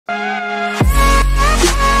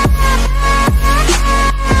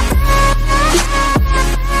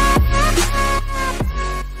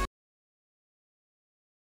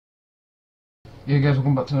Hey guys,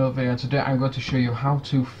 welcome back to another video. Today I'm going to show you how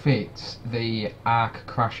to fix the ARK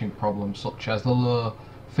crashing problem, such as the low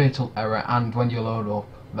fatal error and when you load up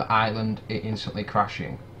the island it instantly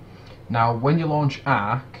crashing. Now when you launch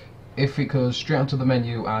ARK, if it goes straight onto the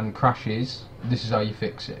menu and crashes, this is how you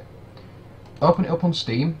fix it. Open it up on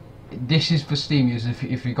Steam. This is for Steam users.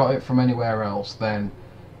 If you got it from anywhere else, then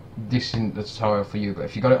this isn't the tutorial for you, but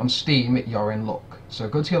if you got it on Steam, you're in luck. So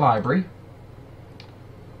go to your library,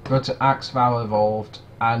 go to ARK Survival Evolved,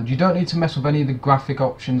 and you don't need to mess with any of the graphic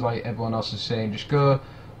options like everyone else is saying. Just go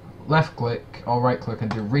left click or right click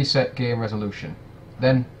and do reset game resolution.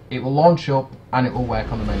 Then it will launch up and it will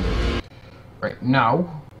work on the menu. Right,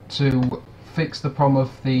 now to fix the problem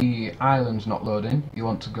of the islands not loading, you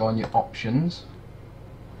want to go on your options.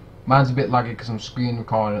 Mine's a bit laggy because I'm screen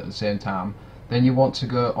recording at the same time. Then you want to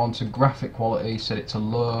go onto graphic quality, set it to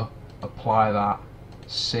low, apply that,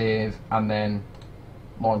 save, and then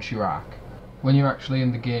launch your ARK. When you're actually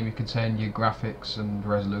in the game, you can turn your graphics and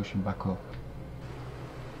resolution back up.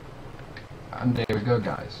 And there we go,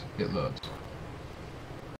 guys, it loads.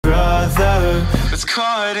 Brother, it's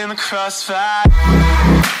caught in the crossfire.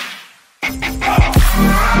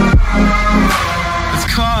 It's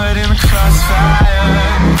caught in the crossfire.